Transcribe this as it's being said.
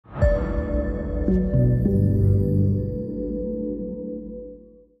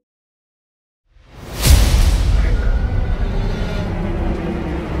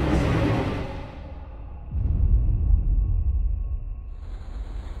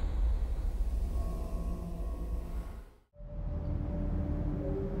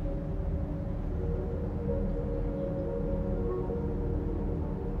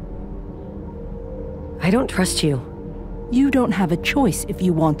I don't trust you. You don't have a choice if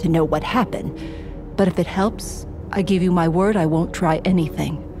you want to know what happened. But if it helps, I give you my word I won't try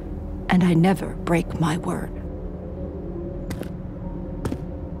anything. And I never break my word.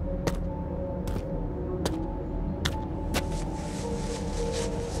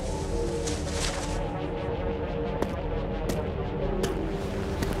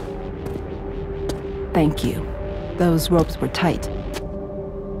 Thank you. Those ropes were tight.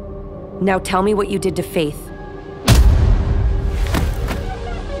 Now tell me what you did to Faith.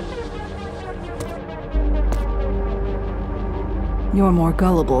 You're more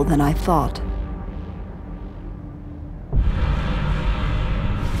gullible than I thought.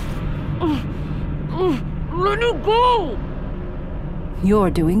 Let me go!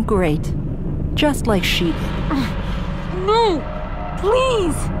 You're doing great. Just like she did. No!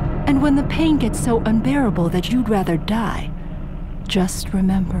 Please! And when the pain gets so unbearable that you'd rather die, just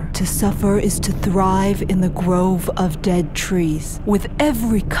remember, to suffer is to thrive in the grove of dead trees. With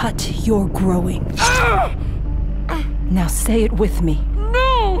every cut, you're growing. Now say it with me.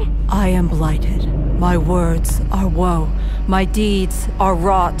 No! I am blighted. My words are woe. My deeds are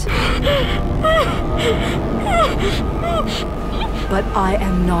rot. But I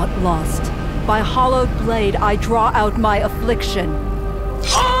am not lost. By hollowed blade, I draw out my affliction.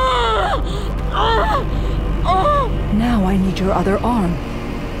 Now I need your other arm.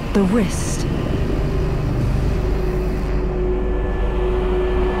 The wrist.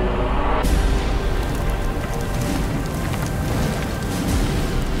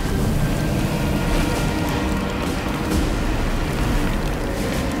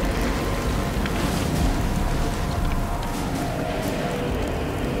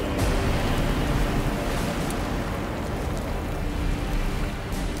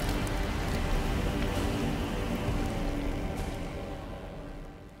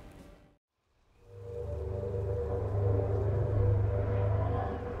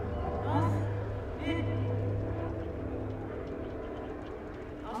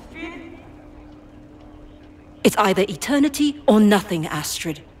 It's either eternity or nothing,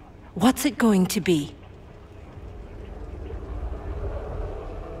 Astrid. What's it going to be?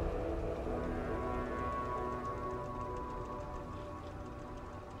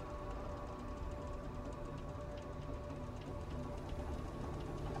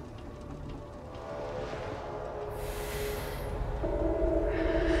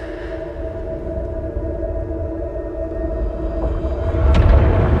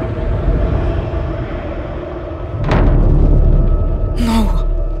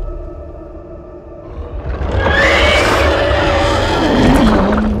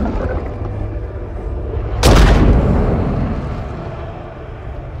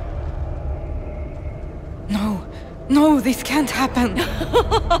 This can't happen.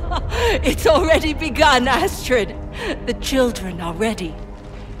 It's already begun, Astrid. The children are ready.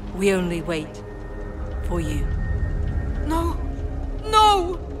 We only wait for you. No!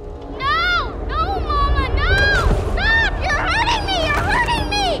 No! No! No, Mama, no! Stop! You're hurting me! You're hurting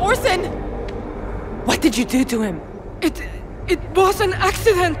me! Orson! What did you do to him? It was an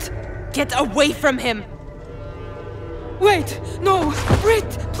accident! Get away from him! Wait! No! Britt,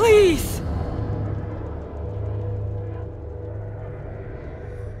 please!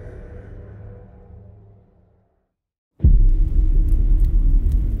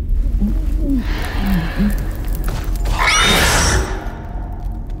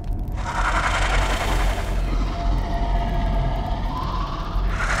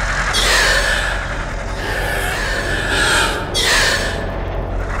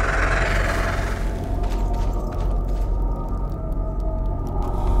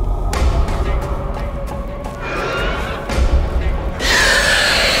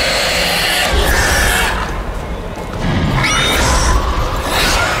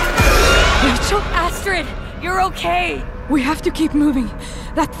 Okay! We have to keep moving.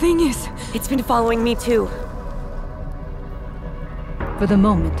 That thing is... It's been following me too. For the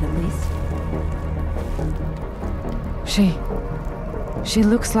moment, at least. She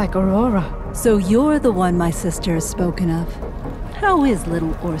looks like Aurora. So you're the one my sister has spoken of. How is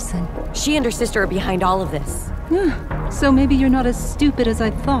little Orson? She and her sister are behind all of this. So maybe you're not as stupid as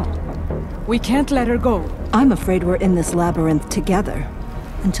I thought. We can't let her go. I'm afraid we're in this labyrinth together.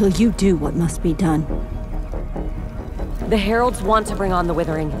 until you do what must be done. The Heralds want to bring on the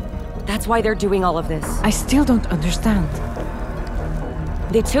Withering. That's why they're doing all of this. I still don't understand.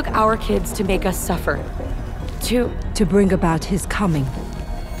 They took our kids to make us suffer. To bring about his coming.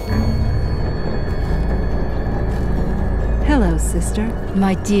 Hello, sister.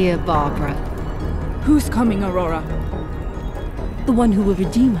 My dear Barbara. Who's coming, Aurora? The one who will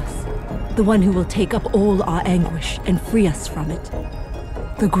redeem us. The one who will take up all our anguish and free us from it.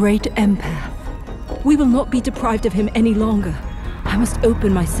 The great empath. We will not be deprived of him any longer. I must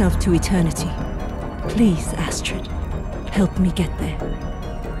open myself to eternity. Please, Astrid, help me get there.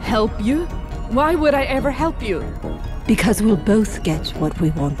 Help you? Why would I ever help you? Because we'll both get what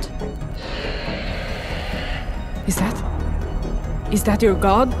we want. Is that your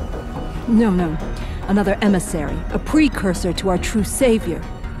god? No. Another emissary, a precursor to our true savior.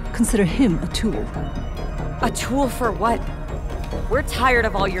 Consider him a tool. A tool for what? We're tired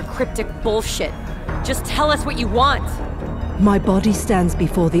of all your cryptic bullshit. Just tell us what you want. My body stands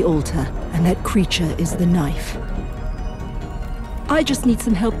before the altar, and that creature is the knife. I just need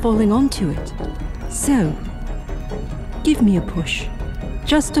some help falling onto it. So, give me a push.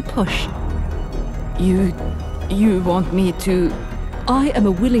 Just a push. You want me to... I am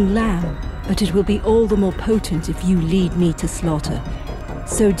a willing lamb, but it will be all the more potent if you lead me to slaughter.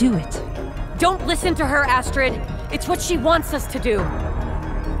 So do it. Don't listen to her, Astrid. It's what she wants us to do.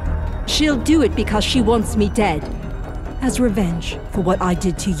 She'll do it because she wants me dead. As revenge for what I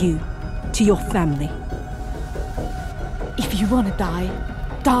did to you, to your family. If you want to die,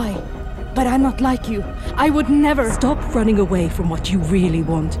 die. But I'm not like you. I would never... Stop running away from what you really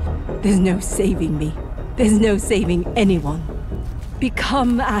want. There's no saving me. There's no saving anyone.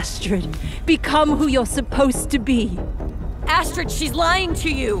 Become Astrid. Become who you're supposed to be. Astrid, she's lying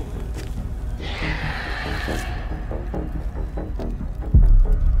to you!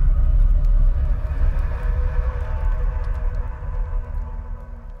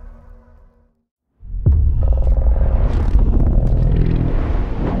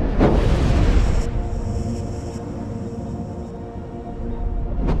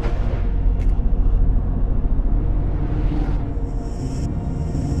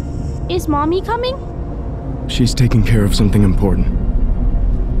 Is Mommy coming? She's taking care of something important.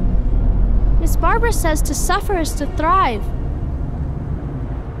 Miss Barbara says to suffer is to thrive.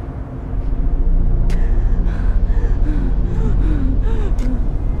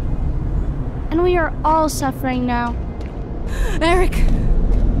 And we are all suffering now. Eric!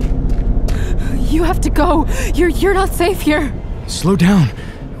 You have to go. You're not safe here. Slow down.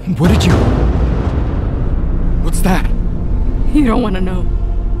 What did you... What's that? You don't want to know.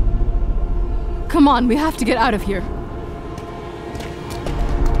 Come on, we have to get out of here.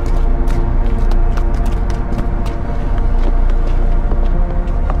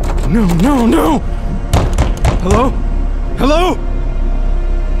 No! Hello? Hello?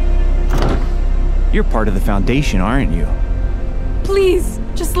 You're part of the Foundation, aren't you? Please,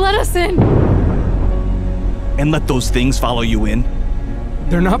 just let us in. And let those things follow you in?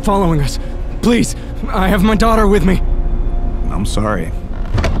 They're not following us. Please, I have my daughter with me. I'm sorry.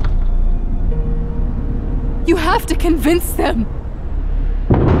 You have to convince them.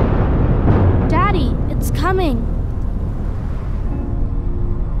 Daddy, it's coming.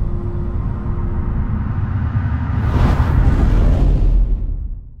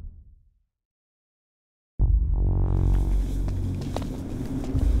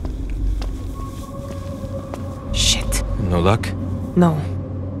 Shit. No luck? No.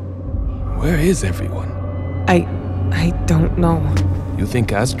 Where is everyone? I don't know. You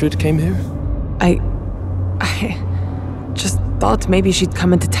think Astrid came here? I just thought maybe she'd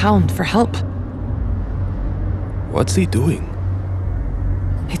come into town for help. What's he doing?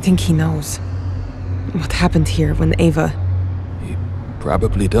 I think he knows what happened here when Ava... He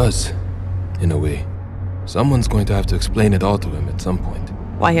probably does, in a way. Someone's going to have to explain it all to him at some point.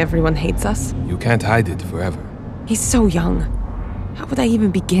 Why everyone hates us? You can't hide it forever. He's so young. How would I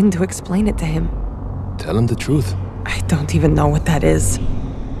even begin to explain it to him? Tell him the truth. I don't even know what that is.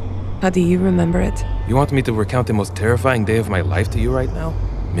 How do you remember it? You want me to recount the most terrifying day of my life to you right now?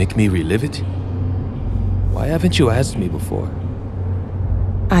 Make me relive it? Why haven't you asked me before?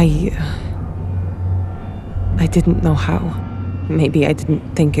 I didn't know how. Maybe I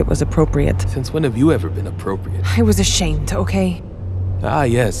didn't think it was appropriate. Since when have you ever been appropriate? I was ashamed, okay? Ah,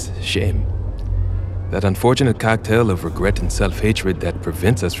 yes, shame. That unfortunate cocktail of regret and self-hatred that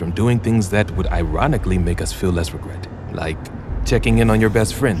prevents us from doing things that would ironically make us feel less regret. Like checking in on your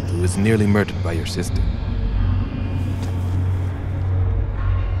best friend who was nearly murdered by your sister.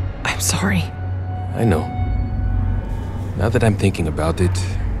 I'm sorry. I know. Now that I'm thinking about it,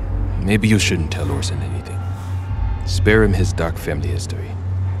 maybe you shouldn't tell Orson anything. Spare him his dark family history.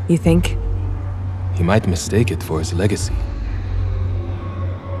 You think? He might mistake it for his legacy.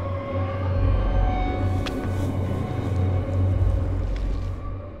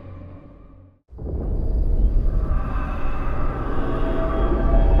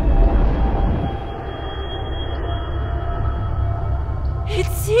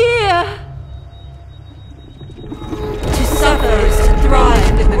 It's here! To suffer is to thrive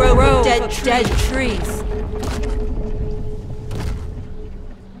in the grove of dead trees.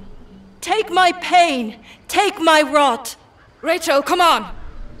 Take my pain! Take my rot! Rachel, come on!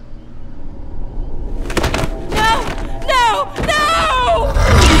 No! No! No!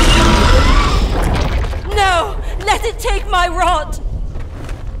 No! Let it take my rot!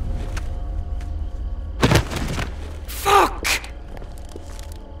 Fuck!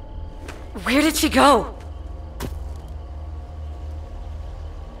 Where did she go?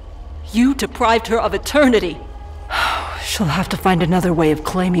 You deprived her of eternity. She'll have to find another way of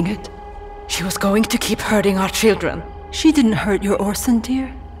claiming it. She was going to keep hurting our children. She didn't hurt your Orson,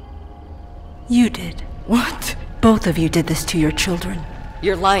 dear. You did. What? Both of you did this to your children.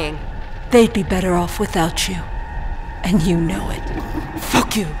 You're lying. They'd be better off without you. And you know it.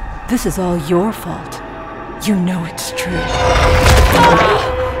 Fuck you! This is all your fault. You know it's true.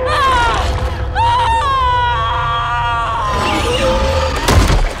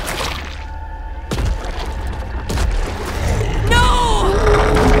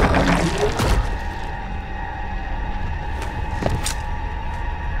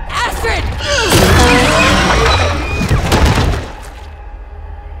 Astrid!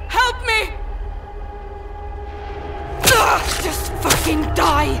 Help me! Just fucking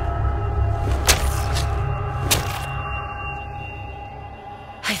die!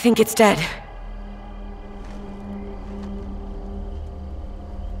 I think it's dead.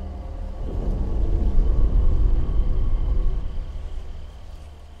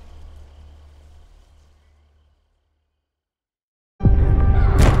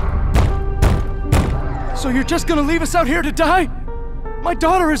 So you're just gonna leave us out here to die? My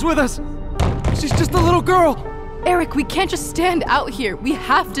daughter is with us. She's just a little girl. Eric, we can't just stand out here. We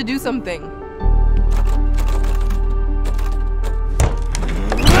have to do something.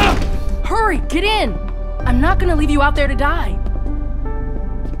 Hurry, get in! I'm not gonna leave you out there to die.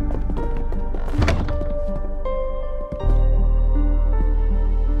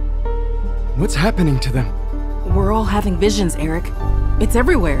 What's happening to them? We're all having visions, Eric. It's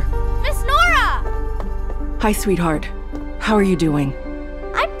everywhere. Miss Nora! Hi, sweetheart. How are you doing?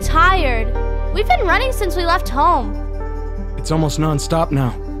 I'm tired. We've been running since we left home. It's almost non-stop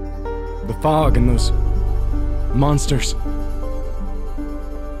now. The fog and those monsters.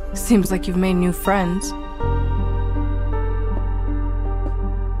 Seems like you've made new friends.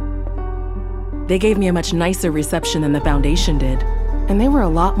 They gave me a much nicer reception than the Foundation did. And they were a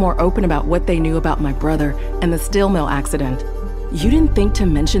lot more open about what they knew about my brother and the steel mill accident. You didn't think to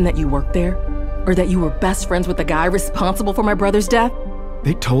mention that you worked there? Or that you were best friends with the guy responsible for my brother's death?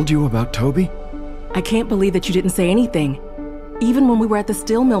 They told you about Toby? I can't believe that you didn't say anything. Even when we were at the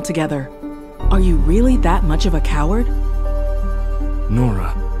steel mill together. Are you really that much of a coward?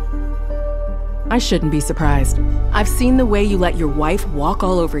 Nora. I shouldn't be surprised. I've seen the way you let your wife walk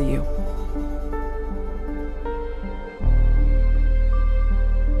all over you.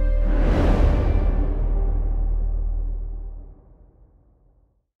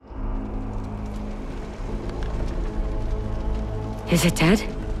 Is it dead?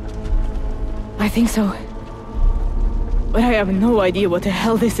 I think so. But I have no idea what the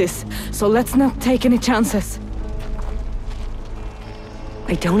hell this is, so let's not take any chances.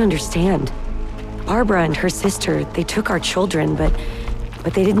 I don't understand. Barbara and her sister, they took our children, but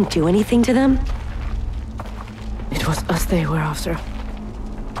they didn't do anything to them? It was us they were after.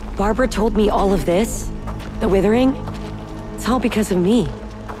 Barbara told me all of this? The withering? It's all because of me.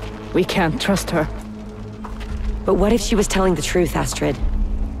 We can't trust her. But what if she was telling the truth, Astrid?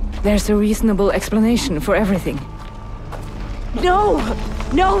 There's a reasonable explanation for everything. No!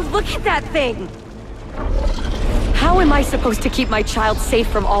 No, look at that thing! How am I supposed to keep my child safe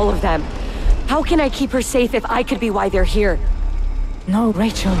from all of them? How can I keep her safe if I could be why they're here? No,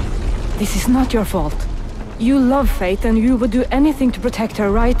 Rachel. This is not your fault. You love Faith and you would do anything to protect her,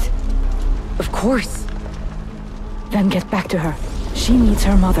 right? Of course. Then get back to her. She needs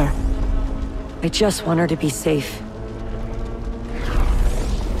her mother. I just want her to be safe.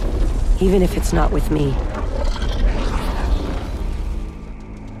 Even if it's not with me.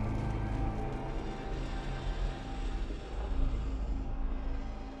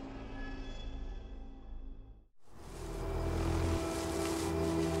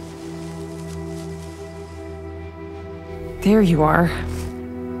 There you are.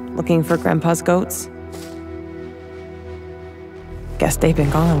 Looking for Grandpa's goats? Guess they've been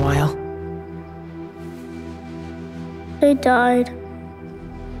gone a while. They died.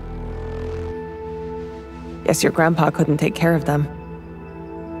 Guess your grandpa couldn't take care of them.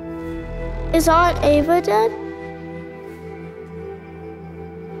 Is Aunt Ava dead?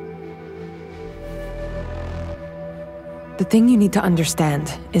 The thing you need to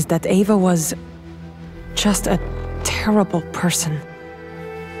understand is that Ava was just a terrible person.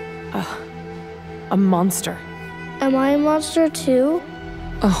 A monster. Am I a monster too?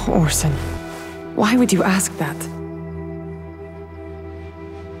 Oh, Orson. Why would you ask that?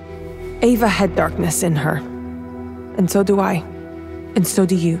 Ava had darkness in her. And so do I. And so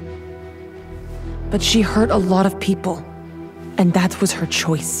do you. But she hurt a lot of people. And that was her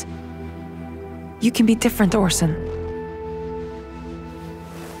choice. You can be different, Orson.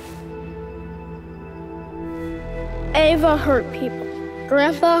 Ava hurt people.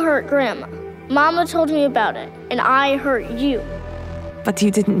 Grandpa hurt Grandma. Mama told me about it, and I hurt you. But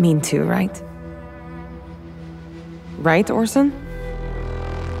you didn't mean to, right? Right, Orson?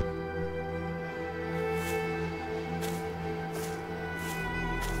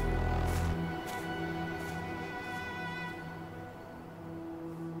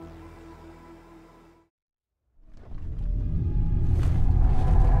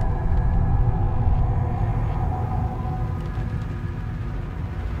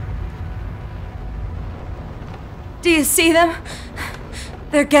 Do you see them?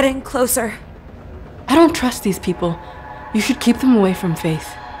 They're getting closer. I don't trust these people. You should keep them away from Faith.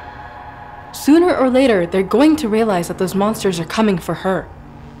 Sooner or later, they're going to realize that those monsters are coming for her.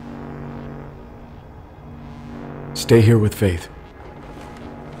 Stay here with Faith.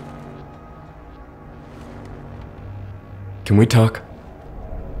 Can we talk?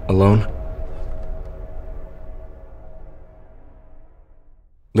 Alone?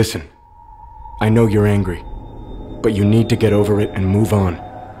 Listen, I know you're angry, but you need to get over it and move on.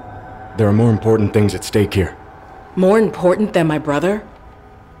 There are more important things at stake here. More important than my brother?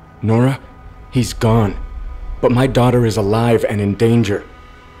 Nora, he's gone. But my daughter is alive and in danger.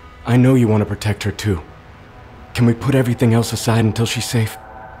 I know you want to protect her too. Can we put everything else aside until she's safe?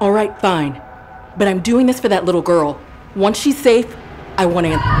 All right, fine. But I'm doing this for that little girl. Once she's safe, I want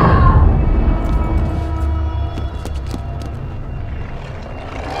to...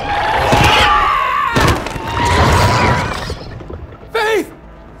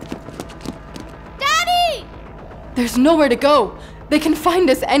 There's nowhere to go. They can find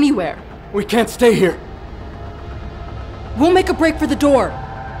us anywhere. We can't stay here. We'll make a break for the door.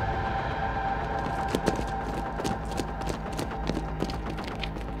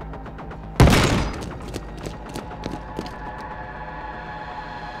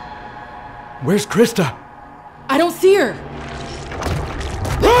 Where's Krista? I don't see her.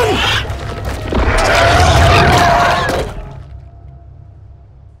 Run!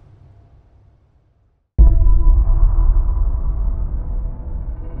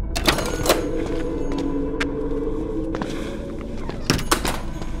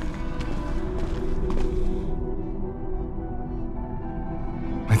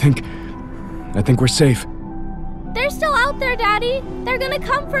 I think we're safe. They're still out there, Daddy. They're gonna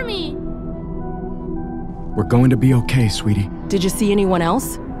come for me. We're going to be okay, sweetie. Did you see anyone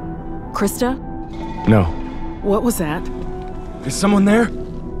else? Krista? No. What was that? Is someone there?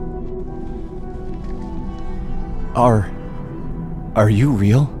 Are you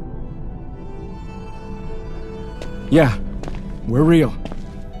real? Yeah, we're real.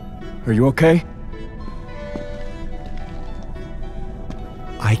 Are you okay?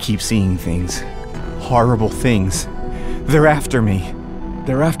 I keep seeing things. Horrible things. They're after me.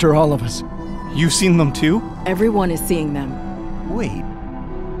 They're after all of us. You've seen them too? Everyone is seeing them. Wait.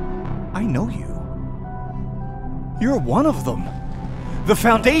 I know you. You're one of them. The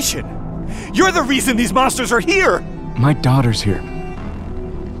Foundation. You're the reason these monsters are here! My daughter's here.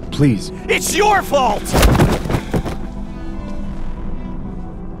 Please. It's your fault!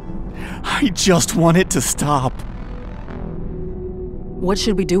 I just want it to stop. What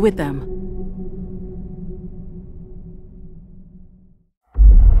should we do with them?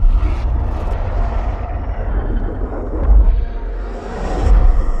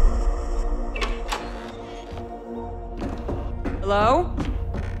 Hello?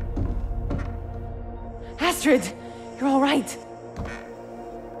 Astrid, you're all right.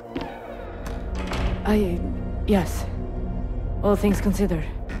 Yes. All things considered.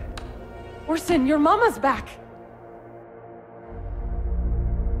 Orson, your mama's back.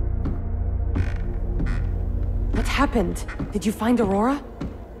 What happened? Did you find Aurora?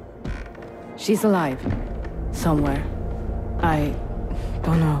 She's alive. Somewhere. I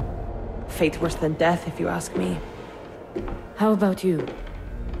don't know. Fate worse than death, if you ask me. How about you?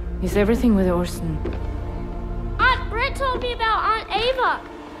 Is everything with Orson? Aunt Britt told me about Aunt Ava.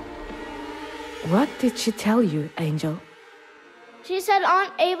 What did she tell you, Angel? She said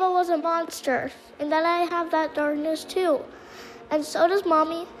Aunt Ava was a monster, and that I have that darkness too. And so does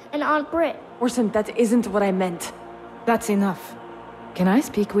Mommy and Aunt Britt. Orson, that isn't what I meant. That's enough. Can I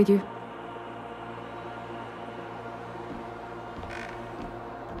speak with you?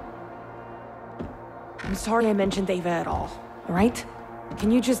 I'm sorry I mentioned Ava at all, alright?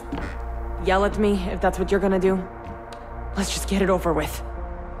 Can you just yell at me if that's what you're gonna do? Let's just get it over with.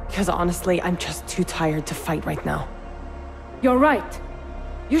 Because honestly, I'm just too tired to fight right now. You're right.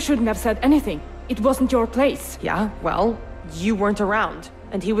 You shouldn't have said anything. It wasn't your place. Yeah, well, you weren't around,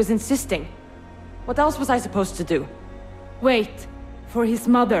 and he was insisting. What else was I supposed to do? Wait for his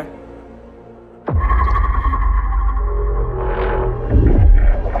mother.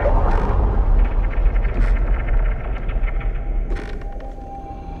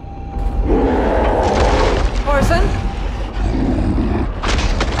 Orson?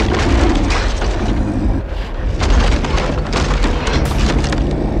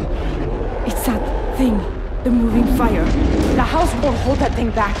 It's that thing. The moving fire. The house won't hold that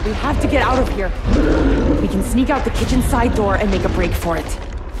thing back. We have to get out of here. We can sneak out the kitchen side door and make a break for it.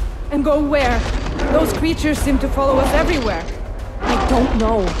 And go where? Those creatures seem to follow us everywhere. I don't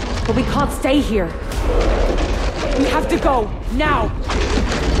know, but we can't stay here. We have to go, now!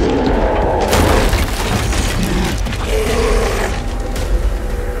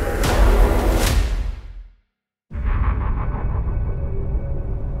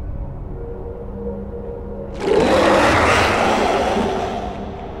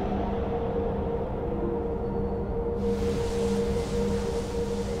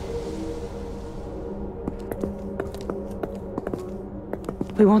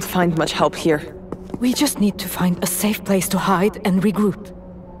 We won't find much help here. We just need to find a safe place to hide and regroup.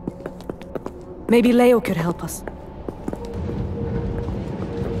 Maybe Leo could help us.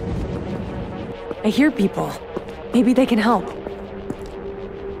 I hear people. Maybe they can help.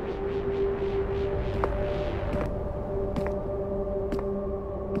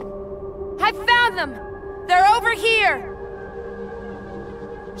 I found them! They're over here!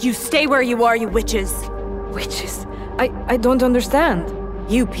 You stay where you are, you witches. Witches? I don't understand.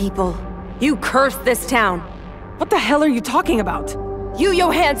 You people. You cursed this town. What the hell are you talking about? You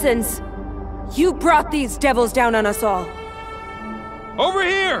Johanssons! You brought these devils down on us all. Over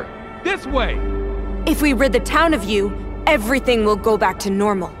here! This way! If we rid the town of you, everything will go back to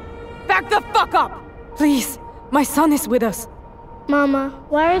normal. Back the fuck up! Please, my son is with us. Mama,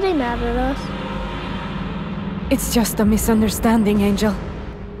 why are they mad at us? It's just a misunderstanding, Angel.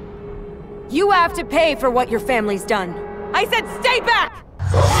 You have to pay for what your family's done. I said stay back!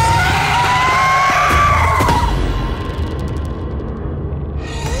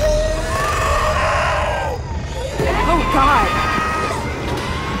 Oh God!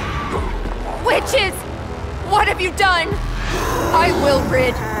 Witches! What have you done? I will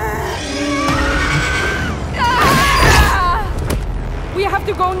rid. We have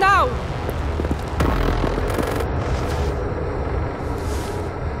to go now!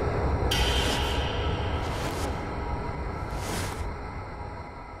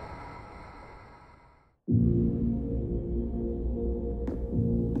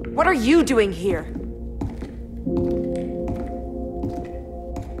 What are you doing here?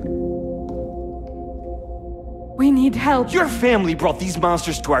 We need help. Your family brought these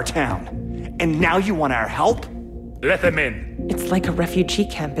monsters to our town, and now you want our help? Let them in. It's like a refugee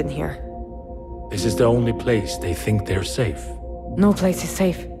camp in here. This is the only place they think they're safe. No place is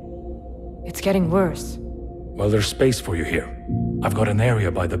safe. It's getting worse. Well, there's space for you here. I've got an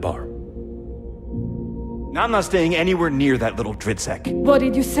area by the bar. I'm not staying anywhere near that little Dritzek. What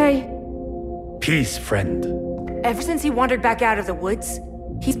did you say? Peace, friend. Ever since he wandered back out of the woods,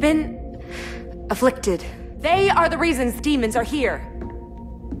 he's been afflicted. They are the reasons demons are here.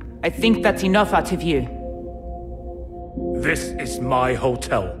 I think that's enough out of you. This is my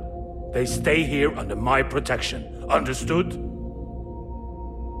hotel. They stay here under my protection. Understood?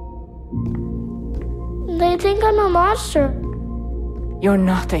 They think I'm a monster. You're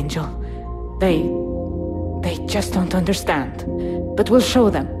not, Angel. They just don't understand. But we'll show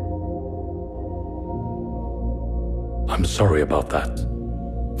them. I'm sorry about that.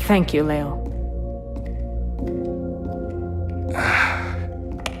 Thank you, Leo.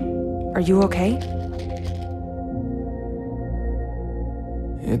 Are you okay?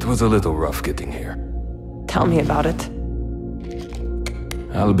 It was a little rough getting here. Tell me about it.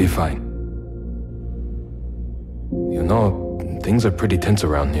 I'll be fine. You know, Things are pretty tense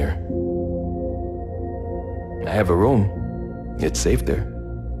around here. I have a room. It's safe there.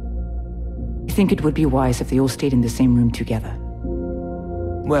 I think it would be wise if they all stayed in the same room together.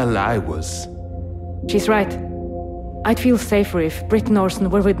 Well, I was. She's right. I'd feel safer if Britt and Orson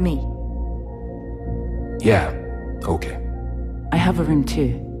were with me. Yeah, okay. I have a room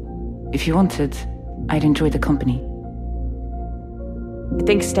too. If you wanted, I'd enjoy the company. I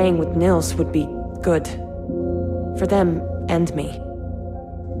think staying with Nils would be good. For them and me.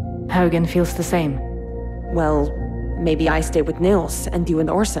 Haugen feels the same. Well, maybe I stay with Nils and you and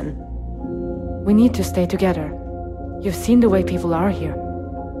Orson. We need to stay together. You've seen the way people are here.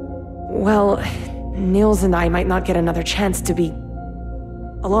 Well, Nils and I might not get another chance to be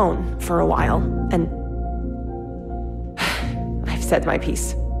alone for a while, and I've said my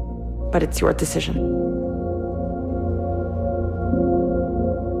piece, but it's your decision.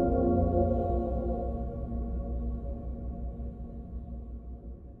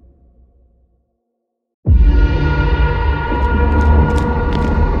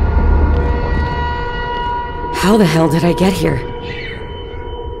 How the hell did I get here?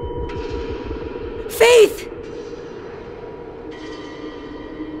 Faith!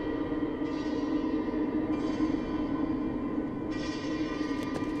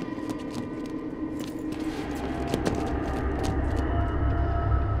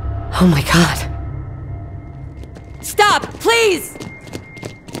 Oh my god. Stop, please!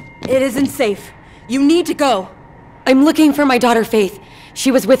 It isn't safe. You need to go. I'm looking for my daughter Faith.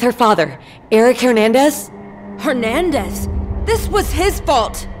 She was with her father, Eric Hernandez. Hernandez? This was his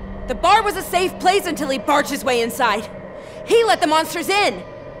fault. The bar was a safe place until he barged his way inside. He let the monsters in.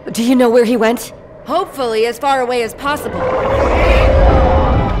 Do you know where he went? Hopefully as far away as possible.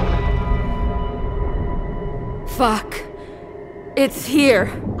 Fuck. It's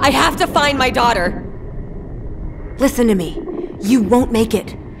here. I have to find my daughter. Listen to me. You won't make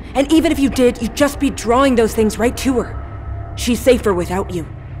it. And even if you did, you'd just be drawing those things right to her. She's safer without you.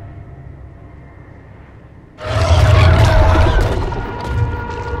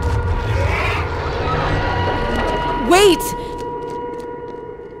 Wait!